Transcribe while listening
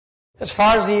As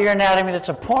far as the ear anatomy that's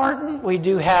important, we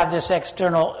do have this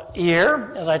external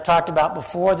ear. As I talked about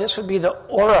before, this would be the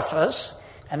orifice,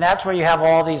 and that's where you have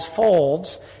all these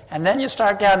folds. And then you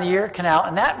start down the ear canal,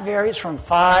 and that varies from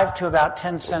 5 to about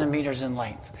 10 centimeters in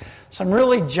length. Some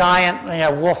really giant,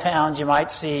 wolfhounds, you might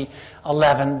see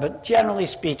 11, but generally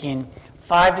speaking,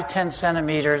 5 to 10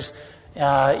 centimeters,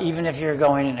 even if you're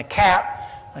going in a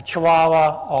cat, a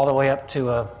chihuahua, all the way up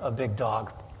to a big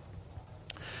dog.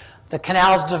 The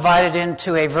canal is divided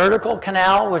into a vertical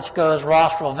canal, which goes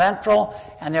rostral-ventral,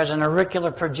 and there's an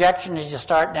auricular projection as you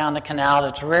start down the canal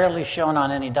that's rarely shown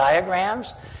on any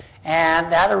diagrams.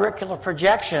 And that auricular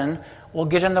projection will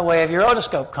get in the way of your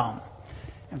otoscope cone.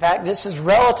 In fact, this is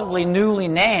relatively newly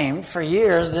named. For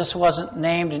years, this wasn't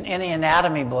named in any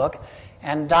anatomy book.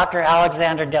 And Dr.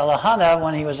 Alexander Delahunty,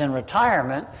 when he was in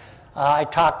retirement, I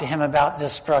talked to him about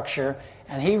this structure,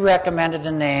 and he recommended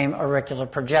the name auricular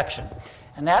projection.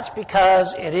 And that's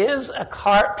because it is a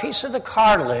piece of the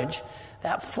cartilage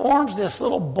that forms this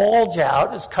little bulge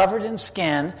out. It's covered in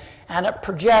skin, and it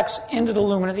projects into the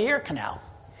lumen of the ear canal.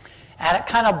 And it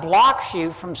kind of blocks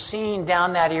you from seeing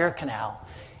down that ear canal.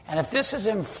 And if this is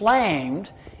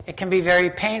inflamed, it can be very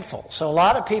painful. So a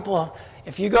lot of people,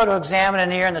 if you go to examine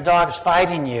an ear and the dog's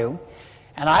fighting you,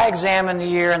 and I examine the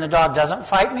ear and the dog doesn't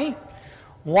fight me,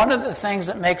 one of the things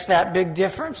that makes that big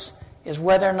difference is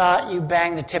whether or not you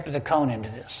bang the tip of the cone into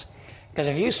this. Because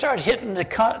if you start hitting the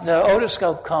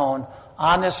otoscope cone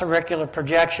on this auricular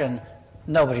projection,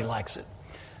 nobody likes it.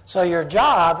 So your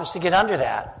job is to get under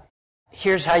that.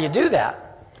 Here's how you do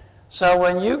that. So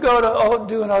when you go to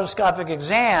do an otoscopic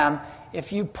exam,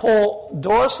 if you pull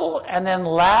dorsal and then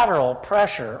lateral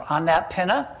pressure on that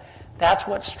pinna, that's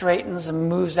what straightens and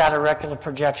moves that auricular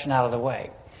projection out of the way.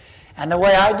 And the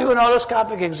way I do an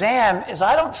otoscopic exam is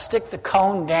I don't stick the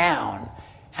cone down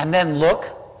and then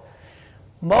look.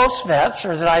 Most vets,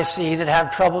 or that I see that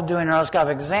have trouble doing an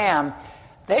otoscopic exam,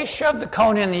 they shove the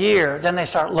cone in the ear, then they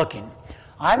start looking.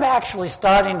 I'm actually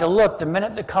starting to look the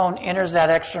minute the cone enters that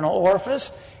external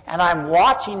orifice, and I'm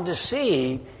watching to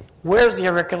see where's the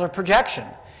auricular projection.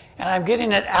 And I'm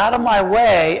getting it out of my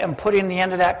way and putting the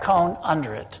end of that cone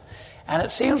under it. And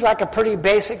it seems like a pretty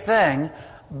basic thing,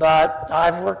 but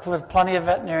I've worked with plenty of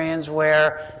veterinarians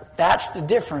where that's the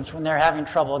difference when they're having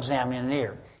trouble examining an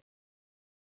ear.